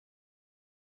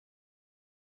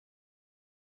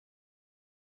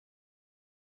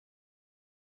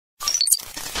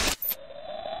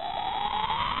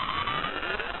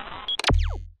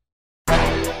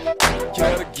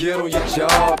Gotta get on your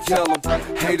job. Tell them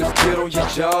haters get on your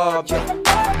job.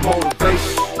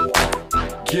 Motivation.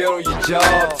 Get on your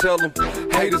job. Tell them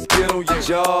haters get on your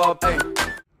job. Hey.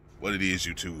 What it is,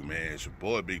 YouTube, man? It's your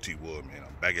boy BigTeeWARD, man.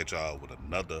 I'm back at y'all with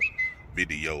another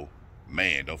video.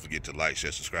 Man, don't forget to like,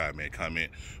 share, subscribe, man,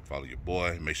 comment, follow your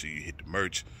boy. Make sure you hit the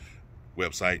merch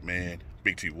website, man,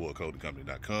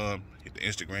 BigTeeWARDClothingCompany.com. Hit the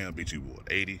Instagram,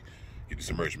 BigTeeWARD80. Get you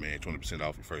some merch, man, 20%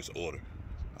 off your first order.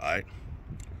 All right.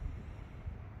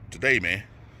 Today, man,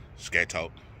 Scat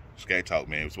Talk. Scat Talk,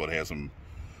 man. We're supposed to have some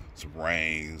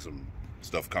rain, some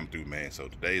stuff come through, man. So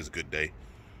today is a good day.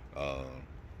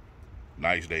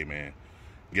 Nice day, man.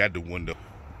 Got the window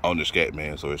on the scat,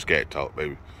 man. So it's Scat Talk,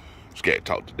 baby. Scat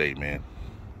Talk today, man.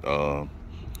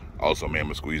 Also, man, I'm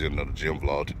gonna squeeze in another gym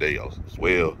vlog today as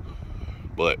well.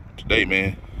 But today,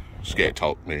 man, Scat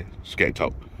Talk, man. Scat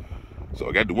Talk. So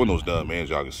I got the windows done, man. As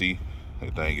y'all can see,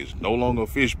 that thing is no longer a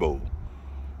fishbowl.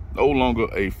 No longer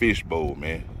a fishbowl,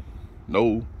 man.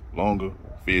 No longer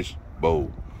fish bowl.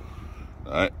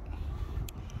 All right.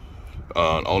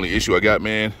 The only issue I got,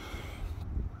 man,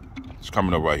 it's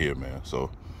coming up right here, man.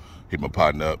 So hit my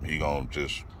partner up. He gonna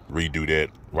just redo that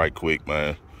right quick,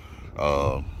 man.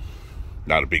 Not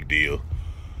a big deal.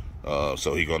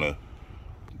 So he gonna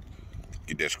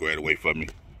get that squared away for me.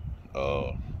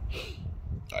 I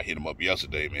hit him up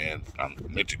yesterday, man. I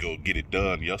meant to go get it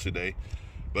done yesterday,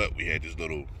 but we had this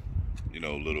little,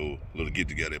 little get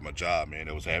together at my job, man,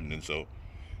 that was happening. So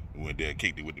we went there and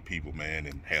kicked it with the people, man,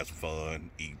 and had some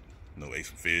fun, ate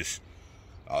some fish,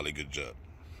 all that good job.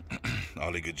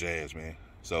 All that good jazz, man.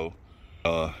 So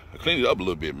I cleaned it up a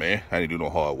little bit, man. I didn't do no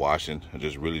hard washing. I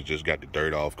really just got the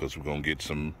dirt off because we're gonna get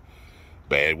some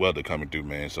bad weather coming through,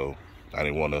 man. So I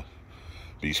didn't want to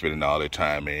be spending all that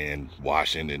time, man,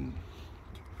 washing and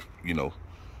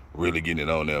really getting it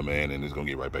on there, man, and it's gonna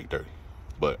get right back dirty.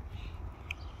 But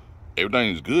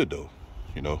everything is good though.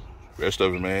 Rest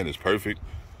of it, man, is perfect.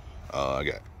 I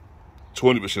got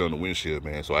 20% on the windshield,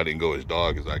 man, so I didn't go as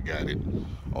dark as I got it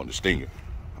on the Stinger.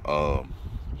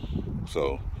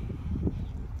 So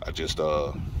I just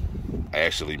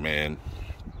actually, man,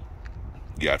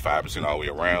 got 5% all the way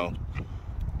around,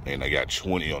 and I got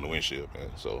 20 on the windshield,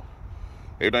 man. So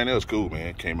everything else cool,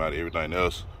 man. Everything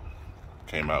else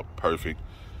came out perfect.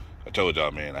 I told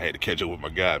y'all, man, I had to catch up with my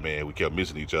guy, man. We kept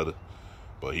missing each other,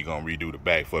 but he gonna redo the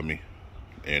back for me,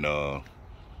 and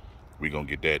we gonna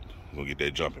get that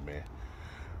jumping, man.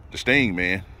 The Sting,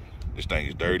 man, this thing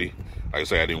is dirty. Like I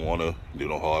say, I didn't want to do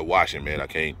no hard washing, man.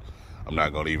 I'm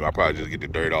not gonna even. I'll probably just get the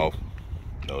dirt off,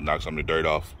 knock some of the dirt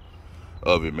off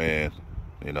of it, man.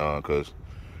 Cause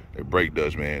it brake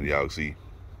dust, man. Y'all see,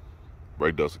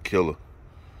 brake dust a killer,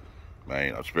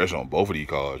 man. Especially on both of these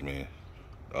cars, man.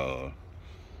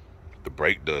 The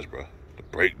brake dust, bro. The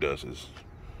brake dust is,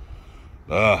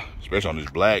 especially on this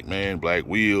black, man, black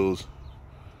wheels,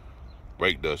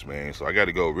 brake dust, man. So I got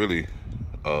to go really,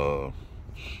 go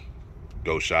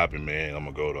shopping, man. I'm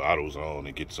gonna go to AutoZone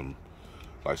and get some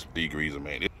degreaser,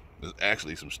 man. There's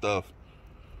actually some stuff,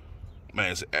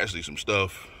 man. It's actually some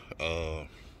stuff. I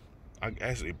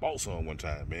actually bought some one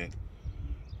time, man.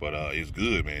 But it's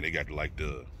good, man. They got the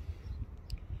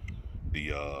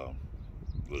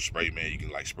little spray, man. You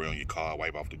can spray on your car,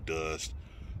 wipe off the dust.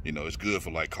 It's good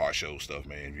for car show stuff,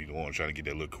 man. If you want to try to get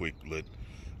that little quick,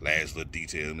 last little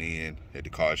detail in at the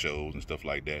car shows and stuff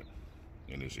like that,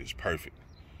 and it's perfect.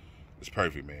 It's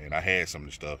perfect, man. I had some of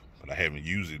the stuff, but I haven't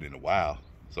used it in a while.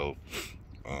 So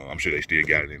I'm sure they still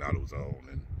got it in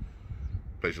AutoZone and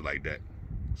places like that.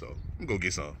 So I'm gonna go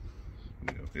get some.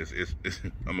 I'm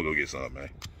gonna go get some, man.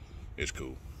 It's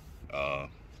cool.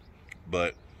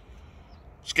 But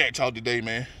Scat Talk today,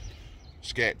 man.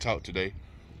 Scat Talk today.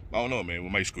 I don't know, man. We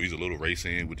might squeeze a little race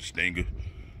in with the Stinger.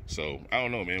 So I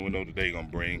don't know, man. We know today gonna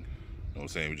bring. You know what I'm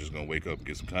saying? We're just gonna wake up and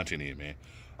get some content in, man.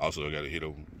 Also, I gotta get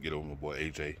over my boy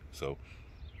AJ. So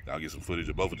I'll get some footage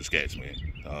of both of the scats, man.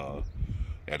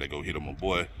 I had to go hit on my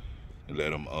boy and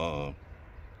let him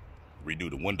redo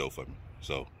the window for me.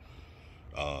 So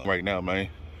right now, man,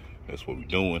 that's what we're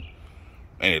doing.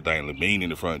 Ain't that thing look mean in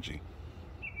the front, G.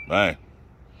 Man.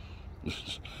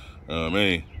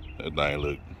 Man, that thing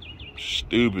look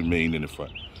stupid mean in the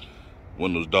front.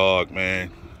 Windows dog,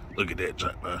 man. Look at that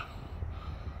junk, man.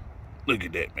 Look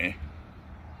at that, man.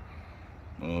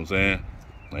 You know what I'm saying?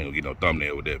 I ain't gonna get no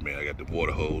thumbnail with that, man. I got the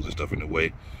water hose and stuff in the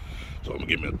way. So I'm gonna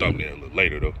give me a thumbnail a little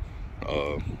later,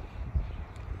 though.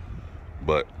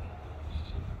 But,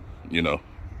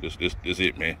 this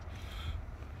it, man.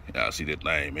 Y'all see that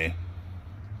thing, man.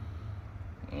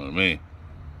 You know what I mean?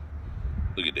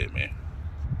 Look at that, man.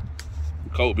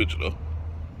 Cold picture, though.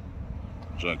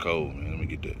 It's cold, man. Let me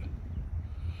get that.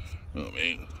 You know what I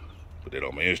mean? Put that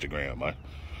on my Instagram, man.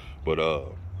 But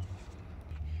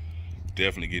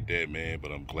definitely get that, man.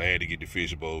 But I'm glad to get the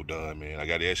fishbowl done, man. I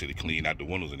got to actually clean out the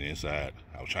windows on the inside.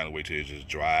 I was trying to wait till it's just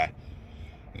dry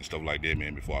and stuff like that,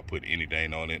 man, before I put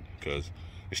anything on it, because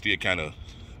it's still kind of,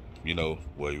 you know,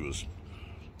 where it was,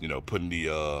 you know, putting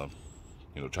the,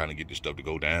 you know, trying to get this stuff to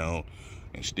go down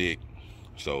and stick.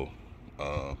 So,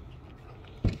 got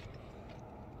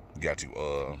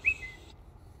to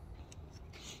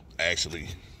actually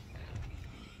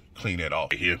clean that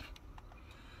off here.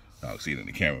 I'll see it in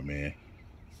the camera, man.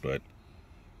 But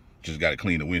just got to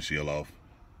clean the windshield off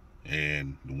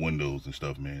and the windows and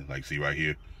stuff, man. Like, see right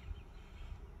here.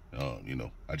 You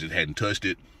know, I just hadn't touched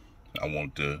it. I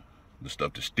want the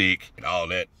stuff to stick and all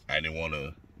that. I didn't want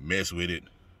to mess with it,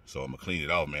 so I'm gonna clean it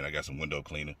off, man. I got some window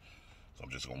cleaner, so I'm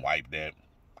just gonna wipe that,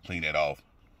 clean that off,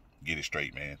 get it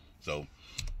straight, man. So,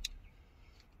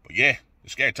 but yeah, the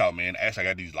Scat Talk, man. Actually, I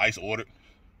got these lights ordered,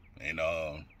 and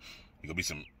there's gonna be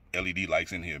some LED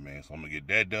lights in here, man. So I'm gonna get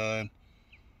that done.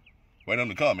 Wait on them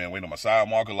to come, man. Wait on my side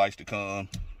marker lights to come.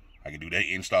 I can do that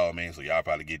install, man. So y'all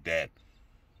probably get that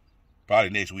probably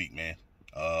next week, man.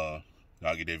 I'll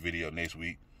get that video next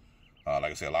week. Like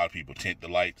I said, a lot of people tint the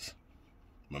lights.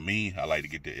 But me, I like to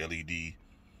get the LED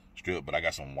strip, but I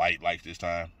got some white lights this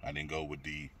time. I didn't go with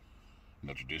the, you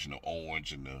know, traditional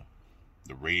orange and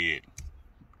the red,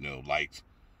 you know, lights.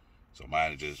 So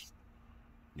mine is just,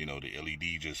 you know, the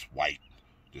LED just white,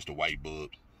 just a white bulb,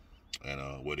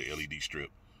 and with the LED strip.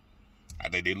 I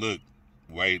think they look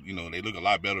white, you know, they look a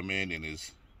lot better, man, and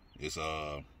it's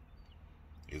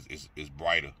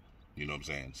brighter, you know what I'm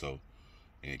saying? So,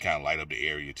 and it kind of light up the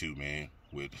area too, man.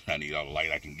 I need all the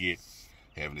light I can get,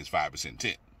 having this 5%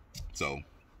 tint. So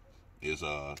it's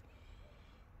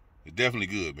definitely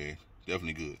good, man.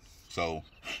 Definitely good. So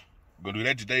gonna do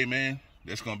that today, man.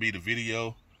 That's gonna be the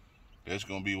video. That's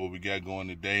gonna be what we got going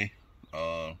today.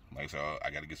 Like I said,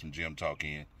 I gotta get some gym talk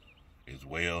in as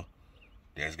well.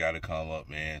 That's gotta come up,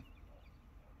 man.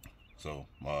 So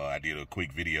I did a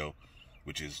quick video,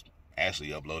 which is actually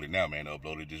uploaded now, man. I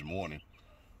uploaded this morning.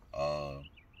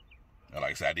 And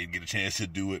like I said, I didn't get a chance to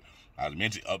do it. I was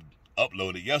meant to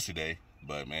upload it yesterday,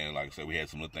 but man, like I said, we had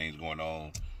some little things going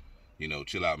on. You know,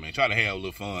 chill out, man. Try to have a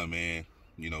little fun, man.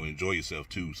 You know, enjoy yourself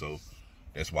too. So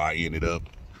that's why I ended up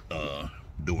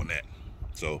doing that.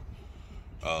 So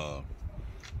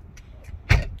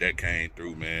that came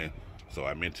through, man. So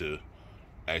I meant to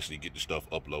actually get the stuff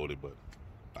uploaded, but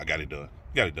I got it done.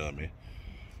 Got it done, man.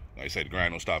 Like I said, the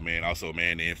grind don't stop, man. Also,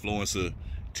 man, the influencer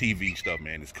TV stuff,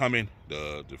 man, is coming.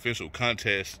 The official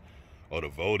contest or the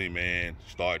voting, man,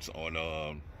 starts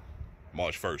on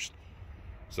March 1st.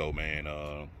 So, man,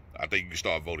 I think you can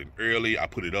start voting early. I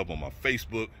put it up on my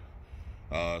Facebook.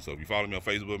 So if you follow me on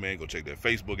Facebook, man, go check that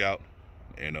Facebook out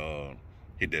and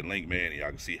hit that link, man, and y'all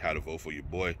can see how to vote for your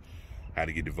boy, how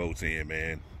to get the votes in,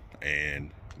 man, and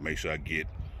make sure I get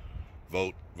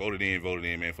voted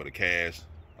in, man, for the cast.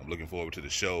 I'm looking forward to the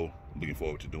show. I'm looking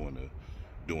forward to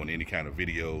doing any kind of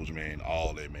videos, man,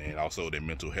 all that, man. Also, that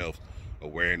mental health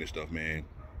awareness stuff, man.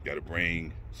 Got to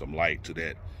bring some light to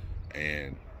that.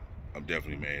 And I'm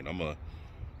definitely, man, I'm going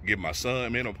to get my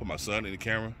son, man, I'm going to put my son in the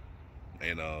camera.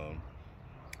 And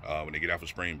when they get out for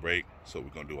spring break, so we're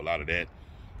going to do a lot of that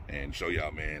and show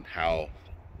y'all, man, how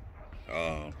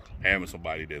having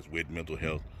somebody that's with mental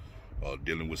health or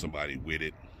dealing with somebody with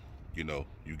it, you know,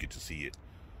 you get to see it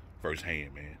firsthand,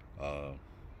 man.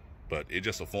 But it's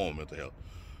just a form of mental health.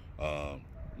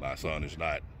 My son is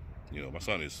not, you know, my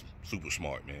son is super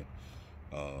smart, man.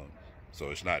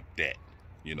 So it's not that,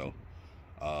 you know.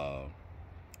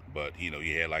 But, you know,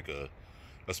 he had like a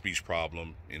speech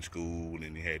problem in school,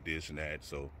 and he had this and that.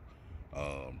 So,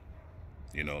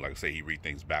 you know, like I say, he read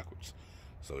things backwards.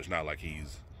 So it's not like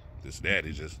he's this, that.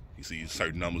 It's just he sees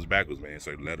certain numbers backwards, man,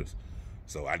 certain letters.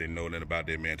 So I didn't know nothing about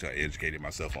that, man, until I educated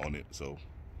myself on it. So,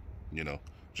 you know,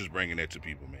 just bringing that to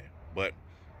people, man. But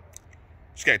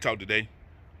Scat Talk today.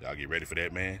 Y'all get ready for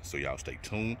that, man. So y'all stay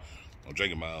tuned. I'm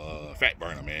drinking my fat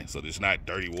burner, man. So this is not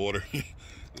dirty water.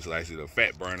 It's actually a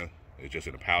fat burner. It's just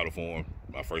in a powder form.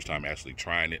 My first time actually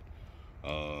trying it.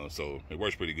 So it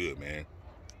works pretty good, man.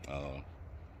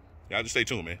 Y'all just stay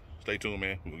tuned, man. Stay tuned,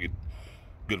 man. We'll get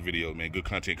good videos, man. Good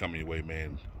content coming your way,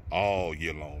 man. All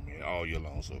year long, man. All year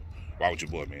long. So ride with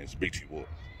your boy, man. It's BigTeeWARD.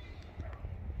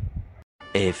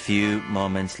 A few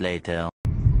moments later.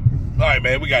 All right,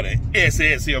 man. We got an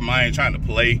SS here, man, trying to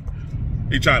play.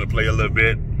 He trying to play a little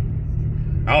bit.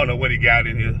 I don't know what he got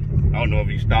in here. I don't know if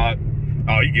he stopped.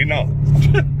 Oh, he getting off.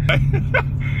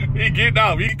 He getting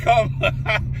off. He come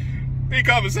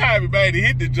beside me, man. He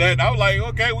hit the joint. I was like,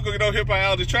 okay, we're gonna get over here by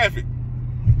all the traffic.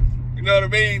 You know what I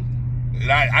mean?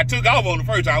 And I took off on the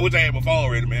first time. I wish I had my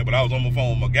phone ready, man, but I was on my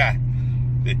phone with my guy.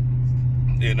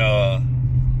 And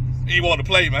he wanted to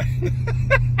play, man.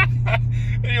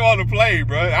 He wanted to play,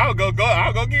 bro. I'll go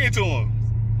get it to him.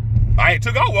 I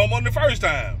took off on him on the first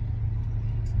time.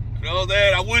 You know what I'm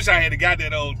saying? I wish I had got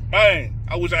that on. Man,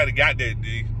 I wish I had got that,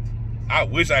 dude. I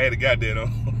wish I had got that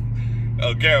on.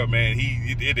 Garrett, man,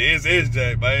 it is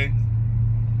Jack, man.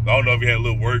 I don't know if he had a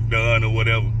little work done or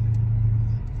whatever.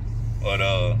 But,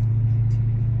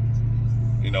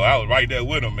 you know, I was right there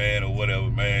with him, man, or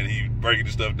whatever, man. He breaking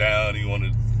the stuff down. He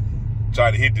wanted to try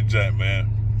to hit the jump, man.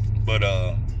 But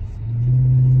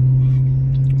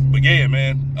yeah,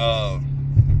 man. I'm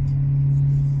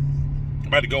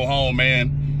about to go home,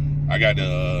 man. I got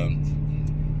to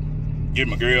get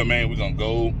my girl, man. We're going to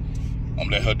go. I'm going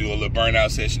to let her do a little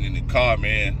burnout session in the car,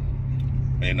 man.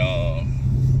 And,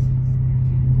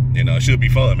 it should be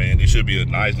fun, man. It should be a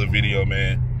nice little video,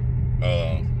 man.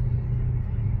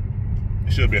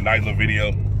 It should be a nice little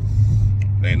video,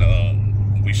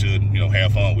 and we should, you know,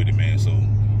 have fun with it, man. So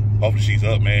hopefully she's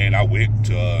up, man. I went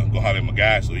to go holler at my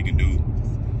guy so he can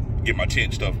get my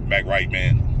tent stuff back right,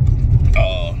 man.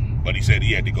 But he said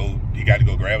he got to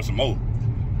go grab some more.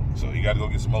 So he got to go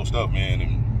get some more stuff, man,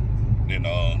 and then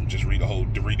just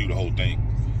redo the whole thing.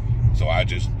 So I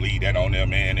just leave that on there,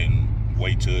 man, and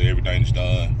wait till everything's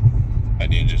done,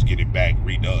 and then just get it back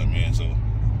redone, man. So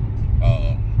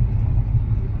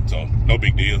no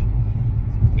big deal,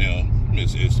 you know.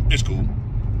 It's cool,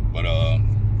 but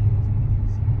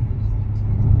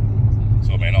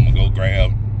so man, I'm gonna go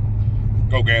grab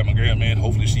my girl, man.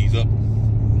 Hopefully she's up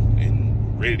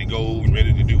and ready to go and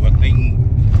ready to do her thing,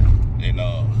 and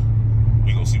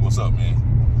we gonna see what's up, man.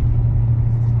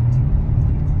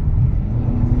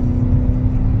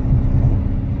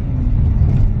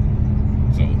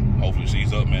 So hopefully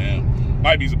she's up, man.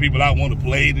 Might be some people I want to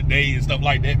play today and stuff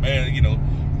like that, man. You know,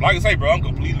 like I say, bro, I'm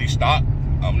completely stopped.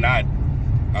 I'm not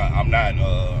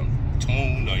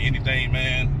tuned or anything,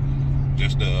 man.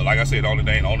 Just like I said,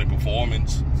 only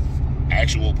performance,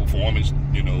 actual performance,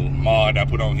 you know, mod I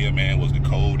put on here, man, was the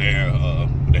Cold Air,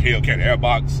 the Hellcat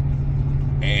Airbox,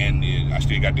 and I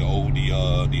still got the old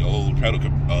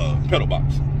pedal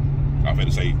box. I'm going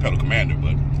to say pedal commander,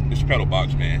 but it's pedal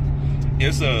box, man.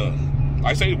 It's like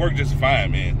I say, it worked just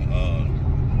fine, man.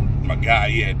 My guy,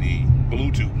 he had the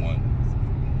Bluetooth one,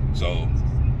 so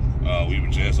we were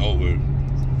just over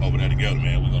there together,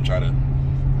 man. We're gonna try to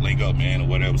link up, man, or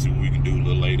whatever, see what we can do a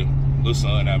little later. A little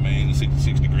sun out, man, it's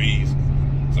 66 degrees,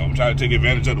 so I'm trying to take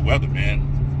advantage of the weather, man.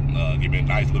 Give me a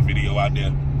nice little video out there.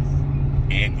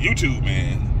 And YouTube,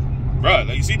 man, bro,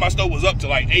 like, you see my stove was up to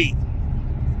like 8,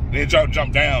 then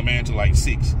jumped down, man, to like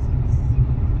 6.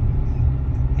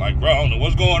 Like, bro, I don't know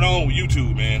what's going on with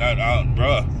YouTube, man.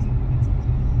 Bro,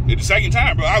 the second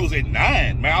time, bro, I was at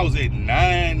 9, man. I was at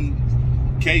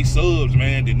 9K subs,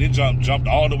 man. Then it jumped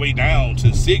all the way down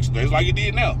to 6, just like it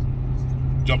did now.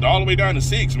 Jumped all the way down to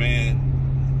 6, man.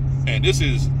 And this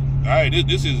is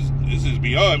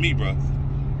beyond me, bro.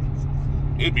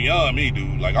 It's beyond me,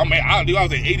 dude. Like, I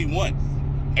was at 81.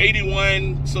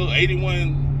 81,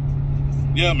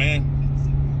 yeah,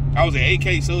 man. I was at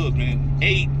 8K subs, man.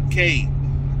 8K.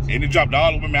 And it dropped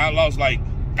all the way, man. I lost like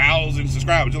 1,000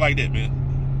 subscribers, just like that, man.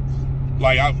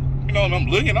 Like, you know, I'm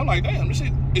looking, I'm like, damn, this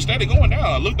shit, it's steady going down.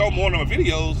 I looked on more of my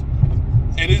videos,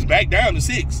 and it's back down to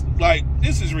 6. Like,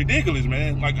 this is ridiculous,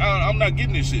 man. Like, I'm not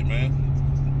getting this shit, man.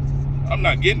 I'm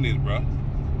not getting this, bro.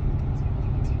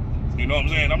 You know what I'm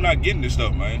saying? I'm not getting this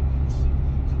stuff, man.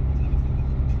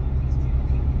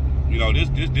 You know, this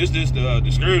the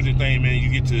discouraging thing, man.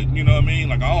 You get to, you know what I mean?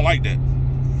 Like, I don't like that.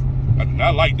 I do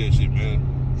not like that shit, man.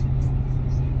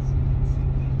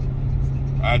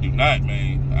 I do not,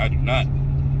 man. I do not.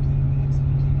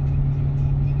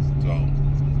 So,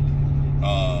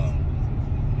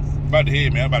 about to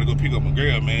head, man. I'm about to go pick up my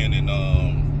girl, man, and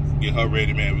get her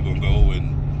ready, man. We're gonna go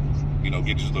and, you know,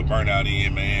 get this little burnout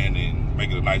in, man, and make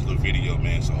it a nice little video,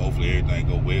 man. So hopefully everything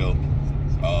go well.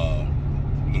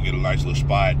 We're gonna get a nice little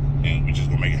spot, and we're just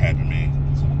gonna make it happen, man.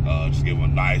 Just give her a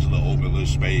nice little open little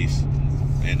space,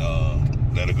 and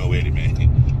let her go at it, man.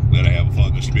 Let her have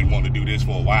fun, because she's been wanting to do this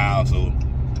for a while, so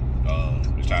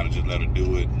it's time to just let her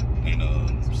do it, and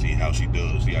see how she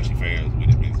does, see how she fares with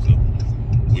it, man. So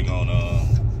we're gonna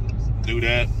do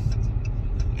that,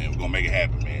 and we're gonna make it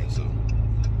happen, man. So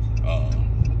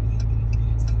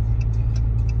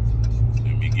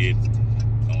let me get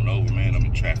on over, man. I'm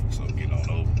in traffic, so I'm getting on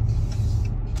over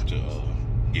to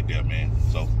get there, man.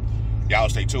 So y'all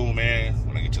stay tuned, man.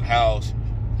 When I get to the house,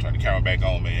 turn the camera back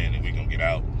on, man, and we're gonna get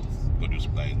out, go do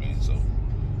some things, man. So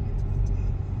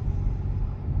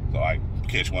I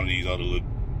catch one of these other little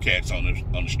cats on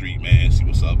the street, man. See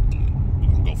what's up. We're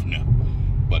gonna go from there.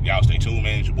 But y'all stay tuned,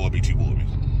 man. It's your boy BigTeeWARD,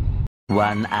 man.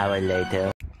 1 hour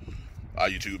later. All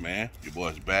YouTube, man. Your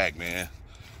boy's back, man.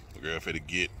 My girl finna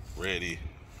get ready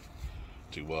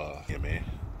to yeah, man.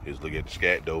 Here's a look at the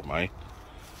scat though, man.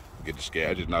 Get the scat.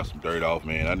 I just knocked some dirt off,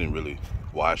 man. I didn't really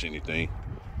wash anything.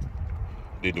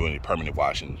 Didn't do any permanent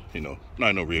washing, you know.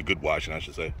 Not no real good washing, I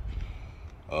should say.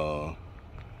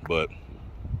 But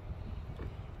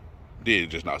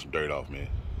did just knock some dirt off, man.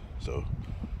 So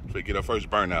we get our first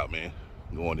burnout, man.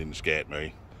 Going in the scat,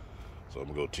 man. So I'm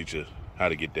gonna go teach her how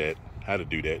to get that, how to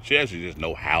do that. She actually just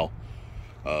know how.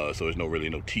 So there's really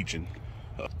no teaching.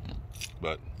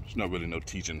 But there's not really no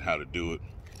teaching how to do it.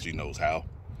 She knows how.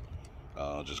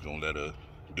 Just gonna let her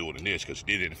do it in this because she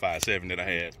did it in the 5.7 that I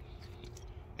had.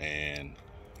 And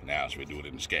now she's doing it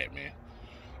in the scat, man.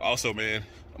 Also, man,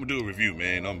 I'm gonna do a review,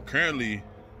 man. I'm currently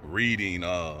reading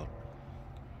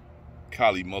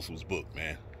Kali Muscle's book,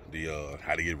 man. The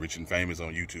How to Get Rich and Famous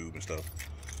on YouTube and stuff.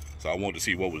 So I wanted to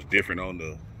see what was different on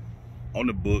the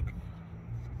book.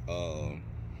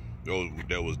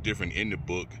 That was different in the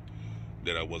book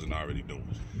that I wasn't already doing.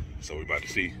 So we're about to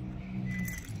see.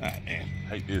 Ah, man, I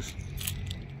hate this.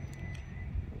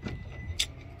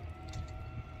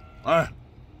 All right.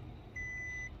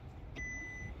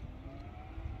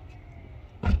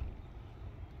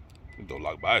 It don't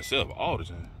lock by itself all the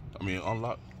time. I mean,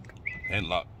 unlock and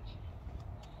lock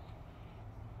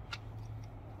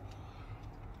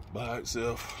by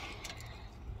itself.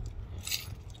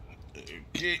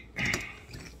 Okay.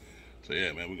 So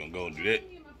yeah, man, we're gonna go and do that.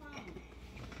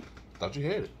 Thought you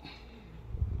had it.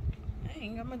 I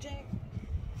ain't got my jack.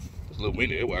 It's a little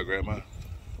windy. That's why I grabbed mine.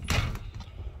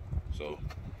 So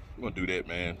we're gonna do that,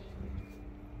 man.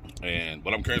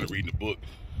 But I'm currently reading the book,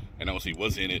 and I want to see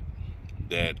what's in it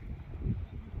that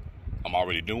I'm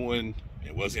already doing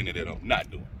and what's in it that I'm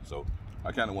not doing. So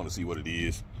I kind of want to see what it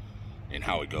is and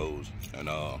how it goes. And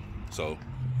so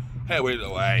I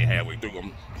ain't halfway through.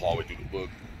 I'm partway through the book.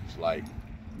 It's like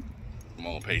I'm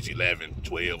on page 11,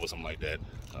 12 or something like that.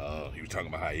 He was talking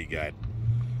about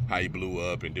how he blew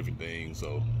up and different things.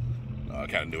 So I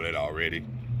kind of knew that already.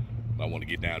 But I want to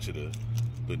get down to the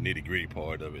nitty gritty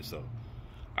part of it. So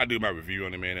I do my review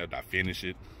on it, man, after I finish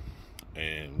it,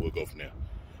 and we'll go from there.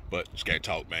 But just gotta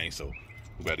talk, man. So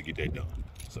we got to get that done.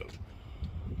 So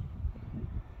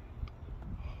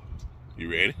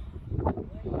you ready?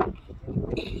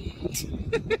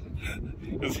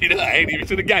 See that? I ain't even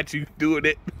should have got you doing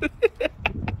it.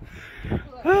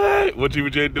 Alright, what you were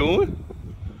just doing?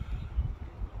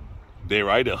 There,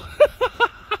 right there.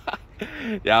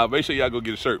 Y'all make sure y'all go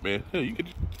get a shirt, man. You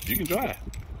can try.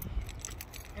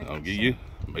 I'll give you.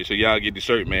 Make sure y'all get the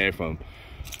shirt, man, from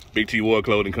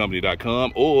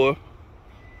BigTeeWARDClothingCompany.com or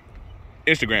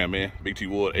Instagram, man,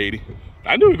 BigTeeWARD80.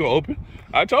 I knew it was gonna open.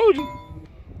 I told you.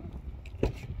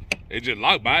 It just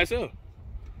locked by itself.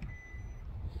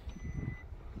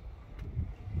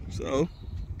 So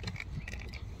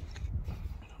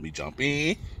let me jump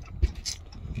in.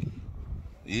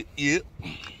 Yep.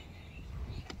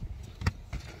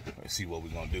 Let's see what we're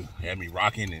gonna do. Have me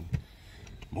rocking and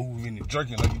moving and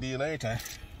jerking like you did last time.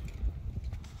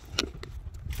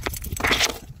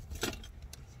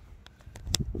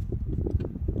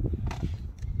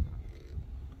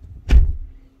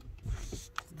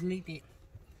 Delete it.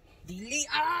 Delete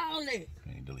all that. I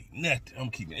ain't delete nothing. I'm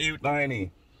keeping everything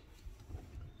in.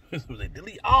 Like,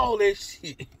 delete all that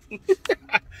shit.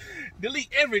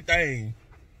 Delete everything.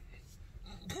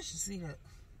 You should see that.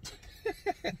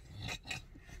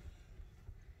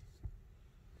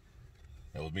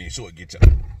 That was being short. Get you.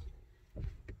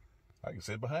 I can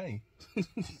sit behind.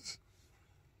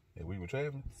 Yeah, we were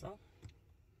traveling. So.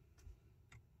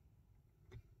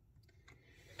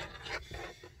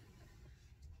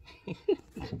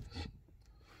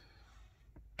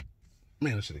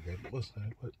 Man, I should have got it. What's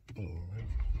that? What? Oh, right.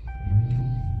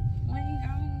 When you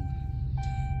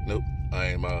gone? Nope. I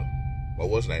ain't my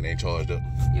what's name ain't charged up.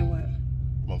 Your what?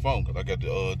 My phone, cause I got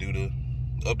to do the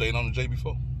update on the JB4.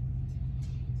 I'm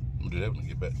gonna do that when I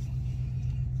get back.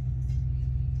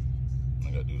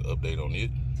 I gotta do the update on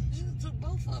it. You took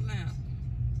both of them out.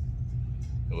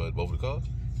 What, both of the cars?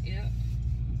 Yeah.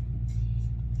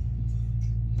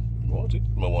 Want to? You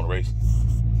might want to race.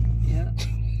 Yeah.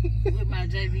 With my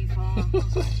JB phone.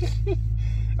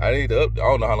 I need the I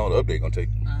don't know how long the update gonna take.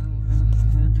 I don't know.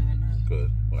 We'll do it now. Cause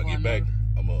when I get back,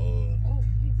 I'm gonna Oh,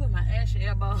 you put my Asher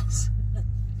airballs.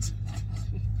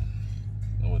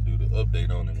 I'm gonna do the update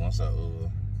on it once I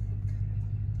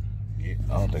yeah,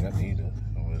 I don't think I need that.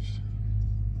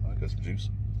 I got some juice.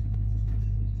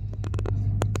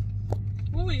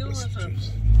 What were you Got some doing?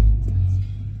 juice.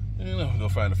 You know, go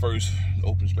find the first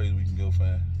open space we can go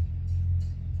find.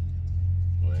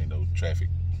 Well, ain't no traffic.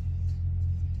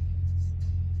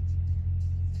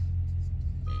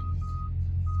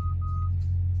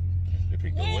 They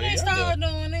picked the When way they out started there.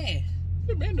 doing that?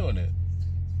 They been doing that.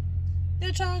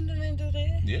 They trying to do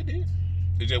that. Yeah, it did.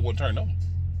 It just wasn't turned on.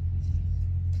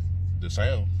 The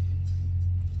sound.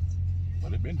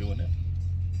 But they been doing that.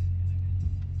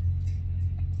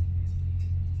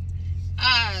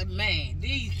 Ah, man,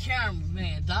 these cameras,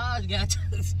 man, Dodge got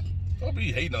Don't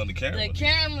be hating on the camera. the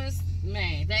cameras,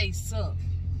 man, they suck.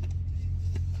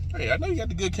 Hey, I know you got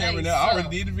the good camera They now. I already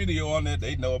suck. did the video on that.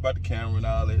 They know about the camera and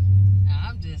all that.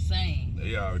 I'm just saying.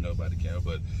 They already know about the camera,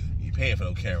 but you paying for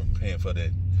no camera. You paying for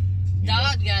that.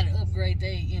 Dodge got to upgrade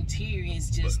their interiors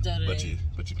just stuff. But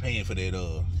you're paying for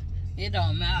that. It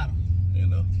don't matter. You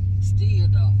know, Still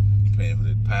though. you paying for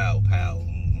that pow.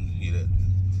 You that.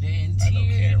 The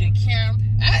interior, the camera,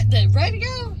 the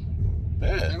radio,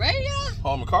 Yeah. the radio.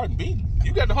 Harman Kardon beat.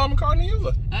 You got the Harman Kardon in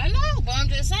yours. I know, but I'm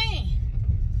just saying.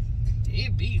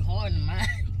 It be hard to mind.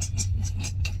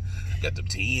 Got the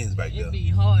 10s back there. It be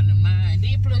hard to mind.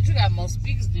 Then plus you got more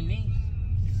speakers than me.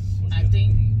 I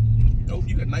think. Nope,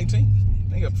 you got 19.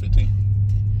 They got 15.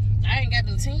 I ain't got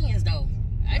them 10s though.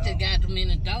 I just got them in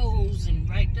the doors and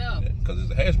right there. Because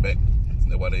it's a hatchback.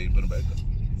 That's why they ain't put them back there.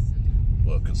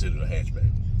 Well, considered a hatchback,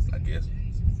 I guess.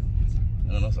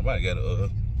 I don't know. Somebody got a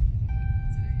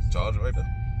charger right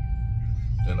there.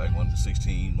 They're like one of the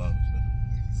 16 models.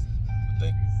 I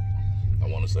think. I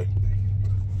want to say.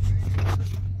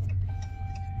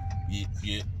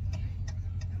 Yeah.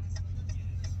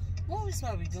 What we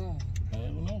supposed to be doing? I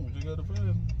don't know. We just got to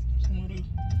find somebody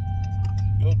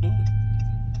to go do it.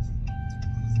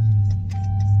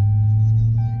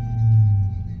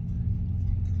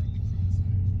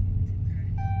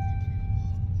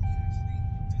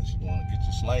 Just want to get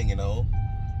your slanging on.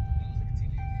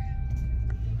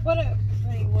 What up?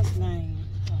 Hey, what's the name?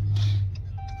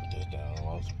 Put that down,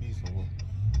 lost a piece of it.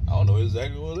 I don't know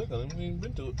exactly what it is because I ain't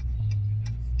been to it.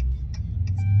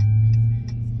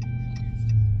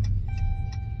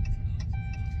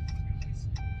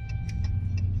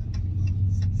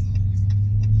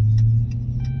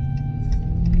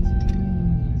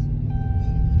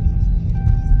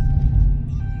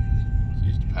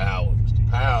 It's the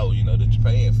power, you know, that you're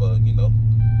paying for, you know.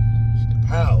 It's the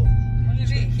power. What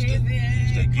is it?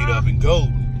 It's that get up and go.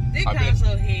 They I car bet- so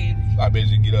heavy. I bet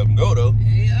you get up and go though.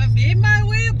 Yeah, it might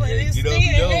well, but Yeah, it's get still up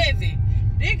and go. heavy.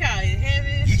 They car is heavy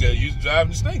as You shit. just used to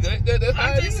driving the snake. That's how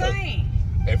I'm it just is. saying.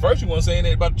 At first you weren't saying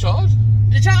that about the charge.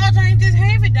 The charger ain't just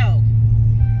heavy though.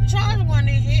 The charger wasn't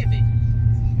that heavy.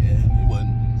 Yeah, it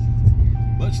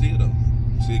wasn't. But still though,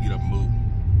 still get up and move.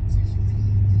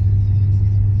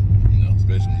 You know,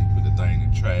 especially when you put the thing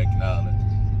in the track and all that.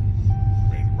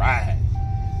 Ready to ride.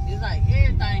 It's like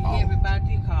everything Oh. heavy about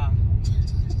this car.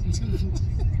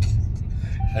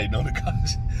 Hating on the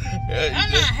cars. Yeah, I'm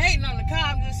not hating on the car.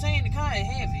 I'm just saying the car is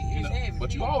heavy. It's heavy.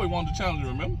 But you always wanted to challenge it,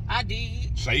 remember? I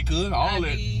did. Shaker, all I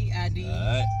that. did. I did.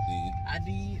 Alright, I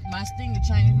did. My stinger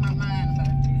changed my mind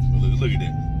about this. well, look at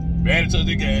that. Barely touched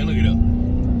the gas. Look at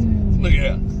that. Look at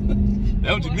that.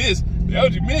 That's what you missed. That's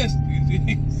what you missed.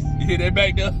 You hear that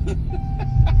back there?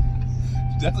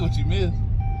 That's what you missed.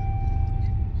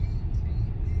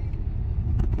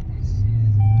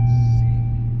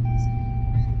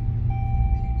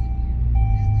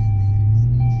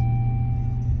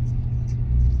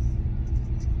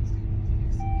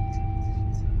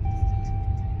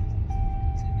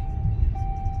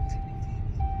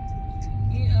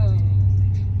 Yeah.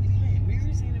 Hey,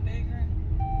 mirrors in the background.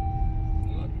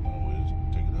 Always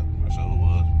take it up. I sure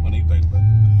was. What do you think about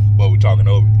it? But we talking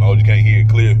over. As long as you can't hear it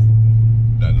clear,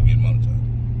 not gonna get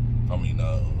monetized. I mean,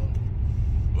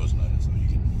 what's not so you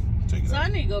can take it So out. I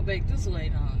need to go back this way,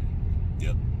 huh?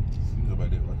 Yep. You can go back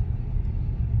that way.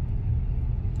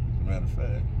 As a matter of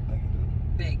fact, I can do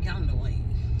it. Back yonder way.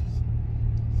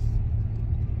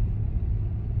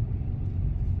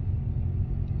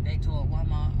 Back toward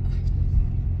Walmart.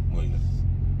 Well, yeah.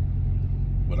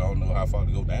 But I don't know how far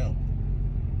to go down.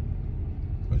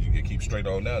 But you can keep straight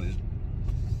on down. It's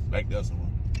back there somewhere.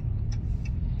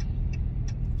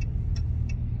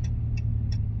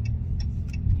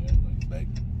 Yeah, like back.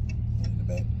 In the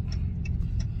back.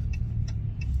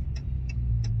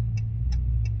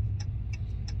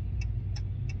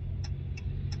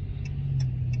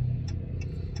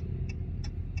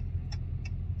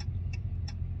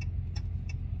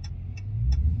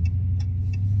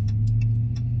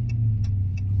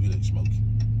 Really smoky.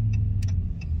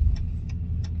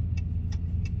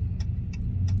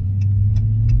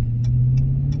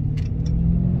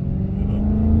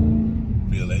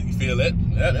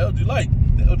 That what you like.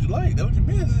 That what you like. That what you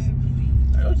miss.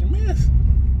 That what you miss.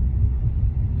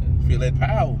 Feel that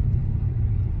power.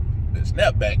 That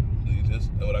snapback. That's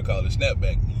what I call it,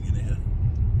 snapback when you get in here.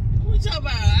 What you talking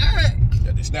about?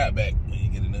 Got the snapback when you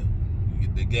get in there. You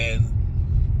get the gas.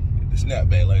 Get the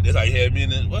snapback like this. How you had me in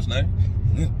there. What's name?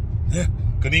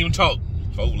 Couldn't even talk.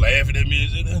 Folks laughing at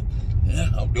me. Yeah,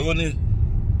 I'm doing this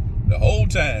the whole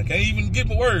time. Can't even get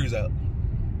my words out.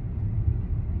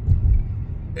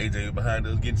 AJ behind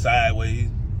us getting sideways.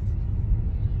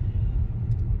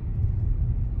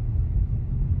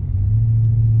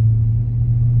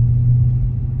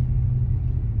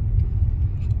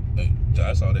 Hey,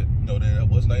 I saw that. You know that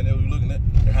what's the name that we were looking at?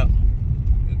 The house.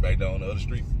 It's back down the other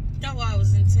street. That's why I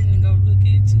was intending to go look at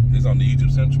it too. It's on the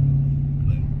Egypt Central.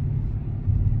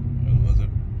 What was it?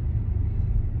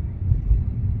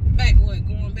 Back what?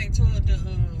 Going back toward the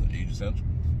Egypt Central.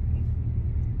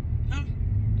 huh?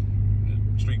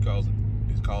 The street calls it.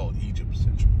 It's called Egypt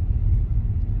Central.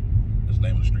 That's the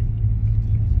name of the street.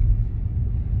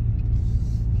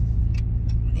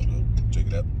 We're gonna go check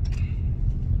it out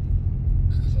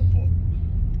at some point.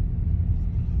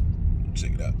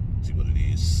 Check it out. See what it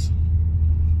is.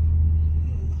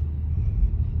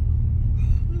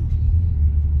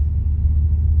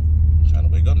 Trying to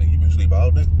wake up, nigga. You been asleep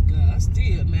all day. God, I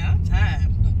still, man, I'm tired.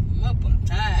 I'm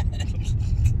tired.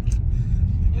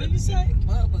 What you say?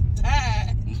 I'm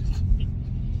tired.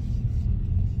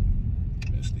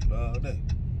 Been asleep all day.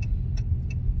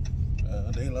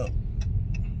 All day long.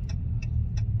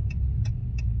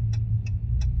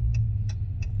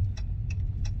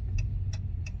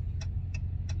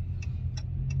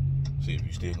 See if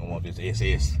you still gonna want this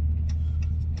SS.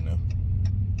 You know?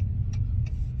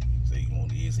 Say you want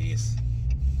the SS.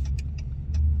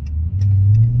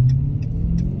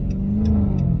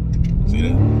 See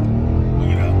that?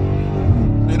 You know?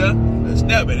 See that? That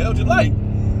snapback, that's what you like.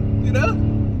 You know?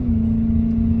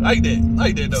 Like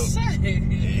that though.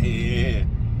 Yeah.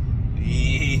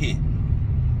 Yeah.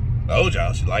 I told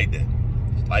y'all she like that.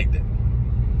 She like that.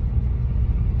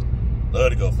 Love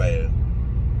to go fast.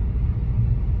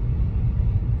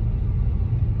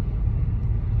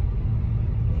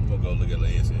 I'm gonna go look at the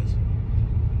SS.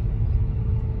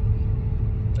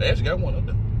 I actually got one up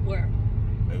there. Where?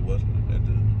 It wasn't at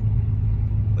the.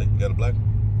 Like, you got a black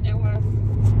one? At where?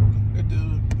 At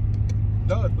the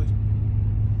Dodge place.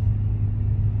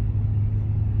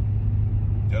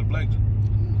 You got a black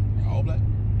one? All black?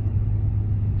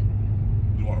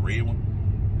 You want a red one?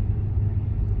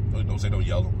 Oh, don't say no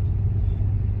yellow.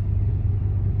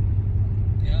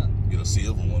 Yeah. Get a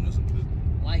silver one or something.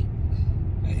 White.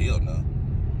 Hell no.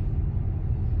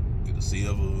 Get a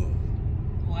silver,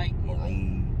 White.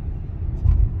 maroon,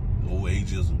 old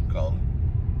ageism, call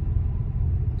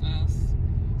it. Us.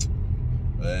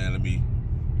 Man, let me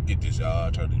get this, y'all.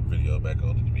 I'll turn the video back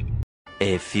on in a minute.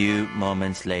 A few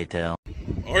moments later.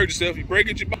 I heard yourself. You break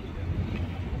it, you bought it.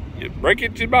 You break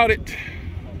it, you bought it.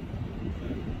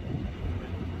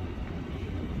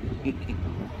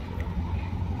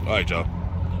 All right, y'all.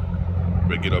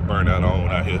 Better get up burnout on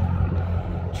out here.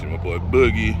 See my boy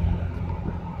Boogie,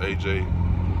 AJ.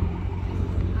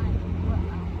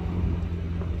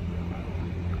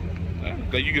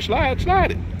 Think you can slide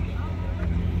it.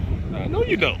 No,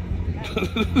 you don't.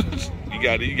 you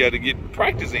gotta get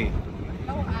practice in.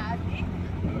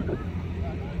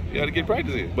 You gotta get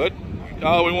practice in. But you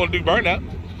always want to do burnout.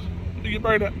 Do your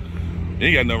burnout. You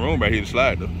ain't got no room right here to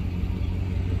slide though.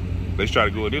 Let's try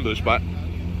to go in this little spot.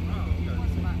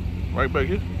 Right back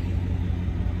here.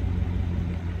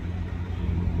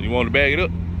 You want to bag it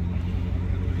up?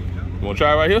 You want to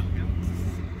try right here?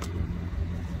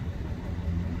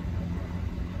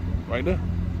 Right there.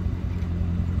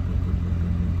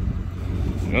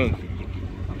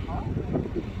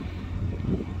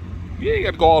 You ain't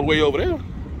got to go all the way over there.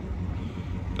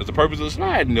 That's the purpose of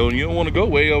sliding, though. You don't want to go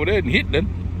way over there and hit nothing.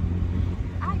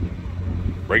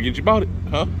 Break it, you bought it,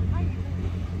 huh?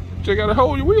 Just got to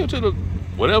hold your wheel to the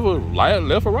whatever,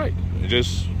 left or right. And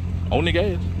just on the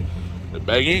gas. The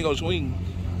bag ain't gonna swing.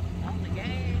 On the gas.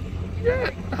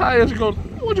 Yeah, how else you gonna?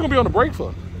 What you gonna be on the brake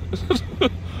for?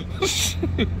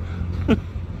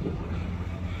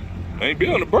 Ain't be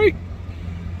on the brake.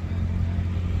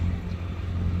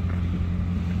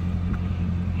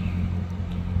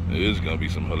 This is gonna be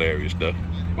some hilarious stuff.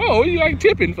 Oh, what you like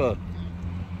tipping for?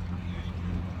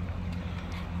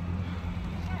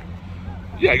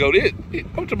 Yeah, go this. I'm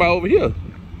talking about over here.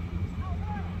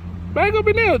 Back up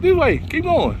in there, this way. Keep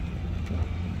going.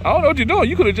 I don't know what you're doing.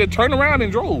 You could have just turned around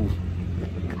and drove.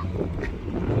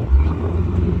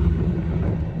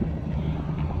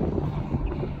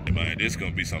 You mind This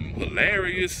gonna be some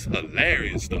hilarious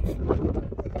stuff.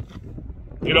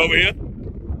 Get over here.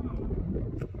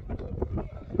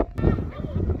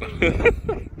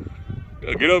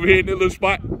 Get over here in this little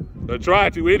spot. I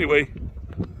try to anyway.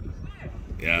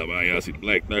 Yeah, man, y'all see the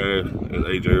black there. There's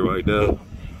AJ right there.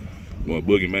 Boy,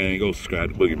 Boogie Man, go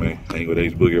subscribe to Boogie Man. Hang with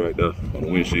Ace Boogie right there on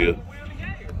the windshield.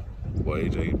 Boy,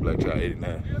 AJ, Black Child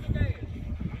 89.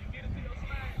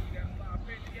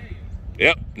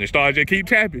 Yep, and start just keep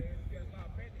tapping.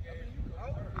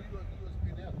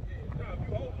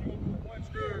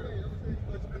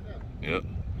 Yep.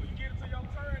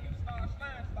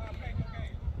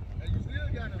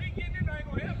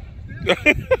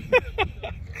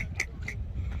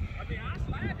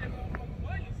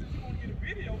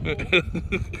 It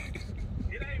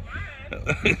ain't mine.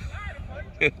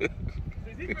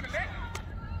 He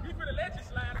finna let you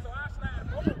slide, so I slide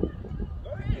forward.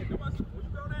 Go ahead. When you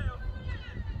go down.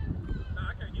 Nah,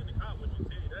 I can't get in the car with you.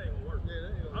 Tell you that ain't gonna work. Yeah, that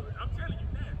ain't gonna work. I'm telling you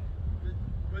that.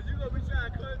 But you gonna be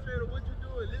trying to concentrate on what you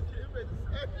doing. Listen, him at the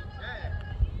second time.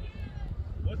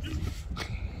 What you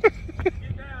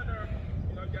get down there,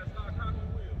 you know, you gotta start cocking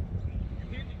the wheel. You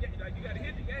hit the gas, like you gotta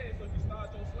hit the gas so you start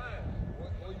your slide. Or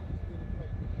you just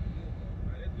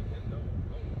get it.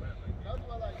 That's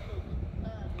why I like so good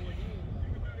time going in. You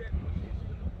can do that.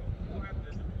 You don't have to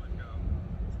just do one now.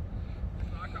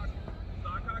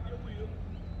 Start cock your wheel,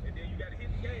 and then you gotta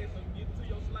hit the gas so you get to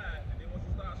your slide. And then once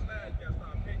you start sliding, you gotta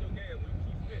start patting your gas when you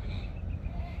keep spinning.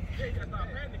 Yeah, you gotta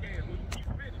start patting the gas when you keep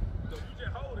spinning. So you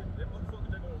just hold it, that motherfucker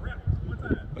just gonna wrap it one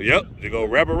time. Yep, you gonna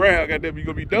wrap around, goddamn, you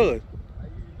gonna be done.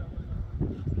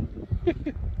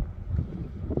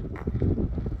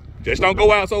 Just don't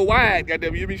go out so wide,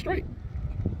 goddamn, you'll be straight.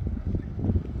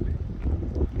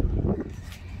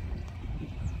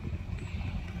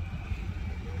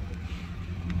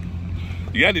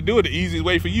 You got to do it the easiest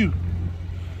way for you.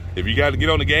 If you got to get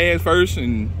on the gas first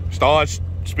and start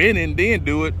spinning, then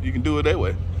do it, you can do it that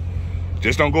way.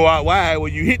 Just don't go out wide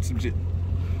where you hit some shit.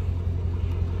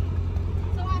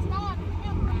 So I start from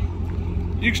here,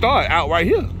 right? You can start out right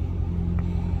here.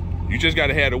 You just got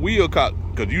to have the wheel cocked,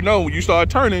 because you know when you start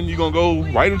turning, you're going to go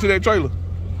right into that trailer.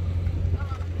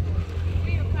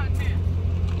 Wheel cocked now.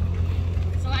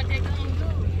 So I take the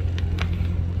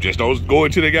good. Just don't go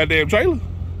into that goddamn trailer.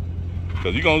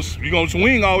 Cause you're gonna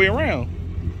swing all the way around.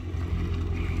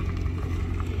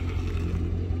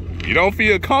 You don't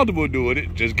feel comfortable doing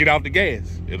it, just get off the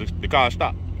gas. The car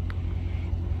stop.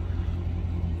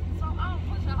 So I don't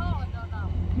push it hard though,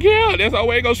 now. Yeah, that's the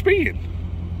way it gonna spin.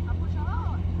 I push it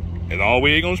hard. That's the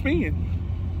way it gonna spin.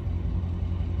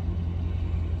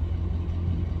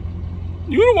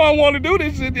 You the one want to do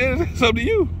this, it's up to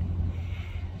you.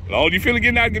 As long as you feel it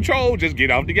getting out of control, just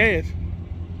get off the gas.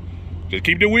 Just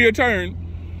keep the wheel turned.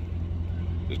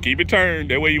 Just keep it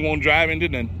turned. That way you won't drive into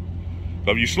nothing.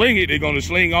 So if you sling it, they're going to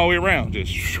sling all the way around.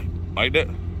 Just like that.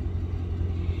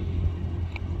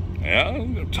 Yeah,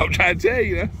 I'm trying to tell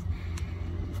you that.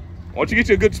 Once you get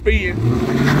you a good spin.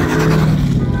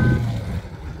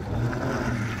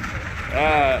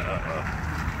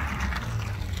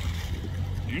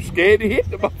 You scared to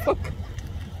hit the motherfucker.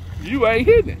 You ain't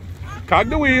hitting it. Cock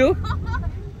the wheel.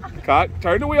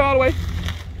 Turn the wheel all the way.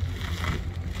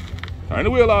 Turn the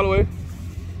wheel all the way.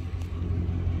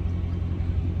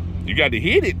 You got to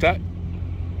hit it, Ty.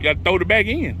 You got to throw it back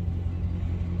in.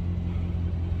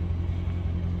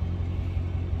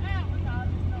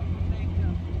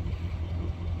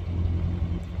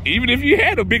 Even if you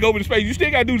had a big open space, you still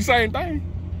got to do the same thing.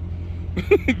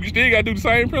 You still got to do the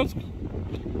same principle.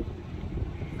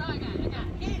 So I got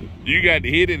hit. You got to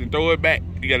hit it and throw it back.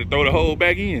 You got to throw the hole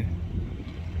back in.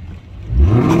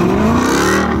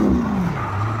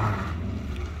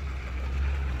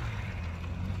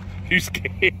 You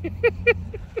scared?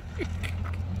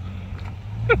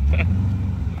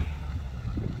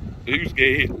 You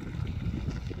scared?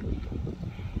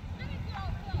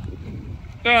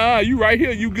 Nah, you right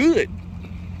here. You good?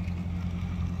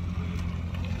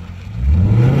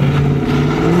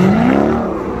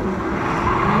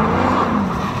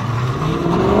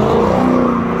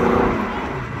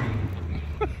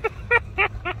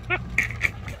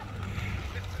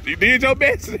 You did your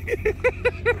best.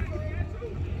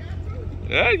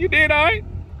 Yeah, you did all right.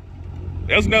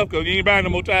 That's enough, because you ain't buying no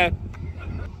more tires.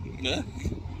 Yeah.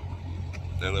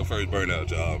 That little first burnout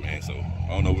job, man. So I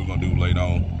don't know what we're going to do later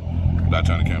on. Not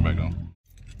trying to count back on.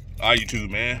 All right, YouTube,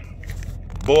 man.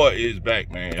 Boy is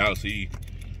back, man. Y'all see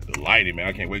the lighting, man.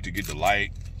 I can't wait to get the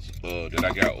light that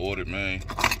I got ordered, man.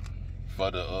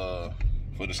 For the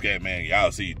Scat, man.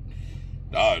 Y'all see,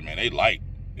 dog, man, they light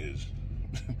is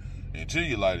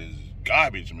interior light is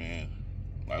garbage, man.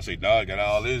 Like I say, dog, got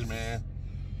all this, man.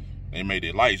 They made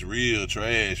the lights real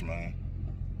trash, man.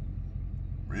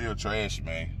 Real trash,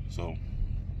 man. So,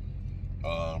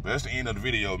 but that's the end of the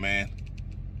video, man.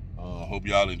 Hope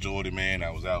y'all enjoyed it, man.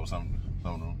 I was out with some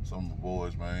of the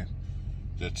boys, man.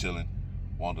 Just chilling.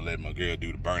 Wanted to let my girl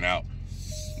do the burnout.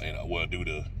 And well, do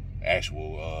the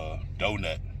actual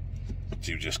donut.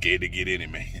 She was just scared to get in it,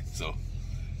 man. So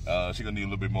she gonna need a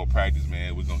little bit more practice,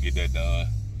 man. We're gonna get that done.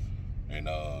 And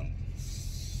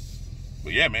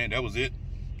but yeah, man, that was it.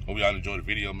 Hope y'all enjoyed the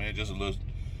video, man. Just a little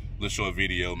short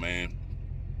video, man,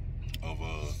 of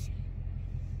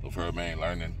her, man,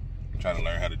 trying to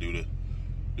learn how to do the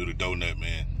donut,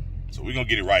 man. So we're gonna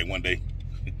get it right one day.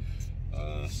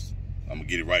 I'm gonna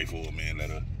get it right for her, man. Let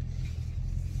her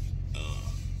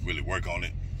really work on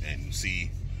it and see,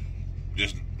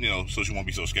 just, you know, so she won't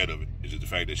be so scared of it. It's just the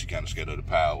fact that she kind of scared of the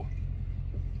power,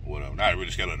 or whatever. Not really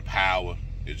scared of the power.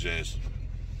 It's just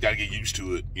gotta get used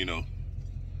to it, you know.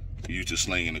 Used to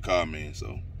slinging the car, man.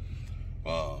 So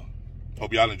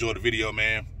hope y'all enjoyed the video,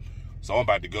 man. So I'm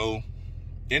about to go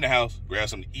in the house, grab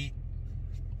something to eat,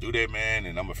 do that, man,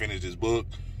 and I'm gonna finish this book,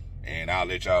 and I'll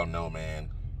let y'all know, man,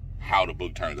 how the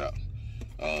book turns out.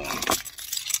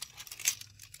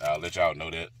 I'll let y'all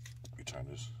know that. Let me turn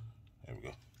this. There we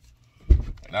go.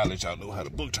 And I'll let y'all know how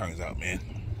the book turns out, man.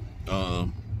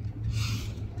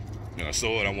 When I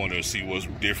saw it, I wanted to see what's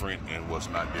different and what's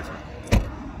not different.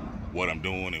 What I'm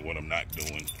doing and what I'm not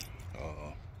doing.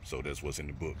 So that's what's in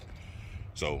the book.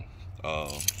 So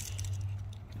I'm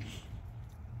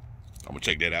gonna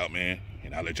check that out, man,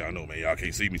 and I'll let y'all know, man. Y'all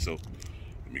can't see me, so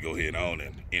let me go ahead on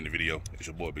and end the video. It's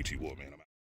your boy BigTeeWARD, man.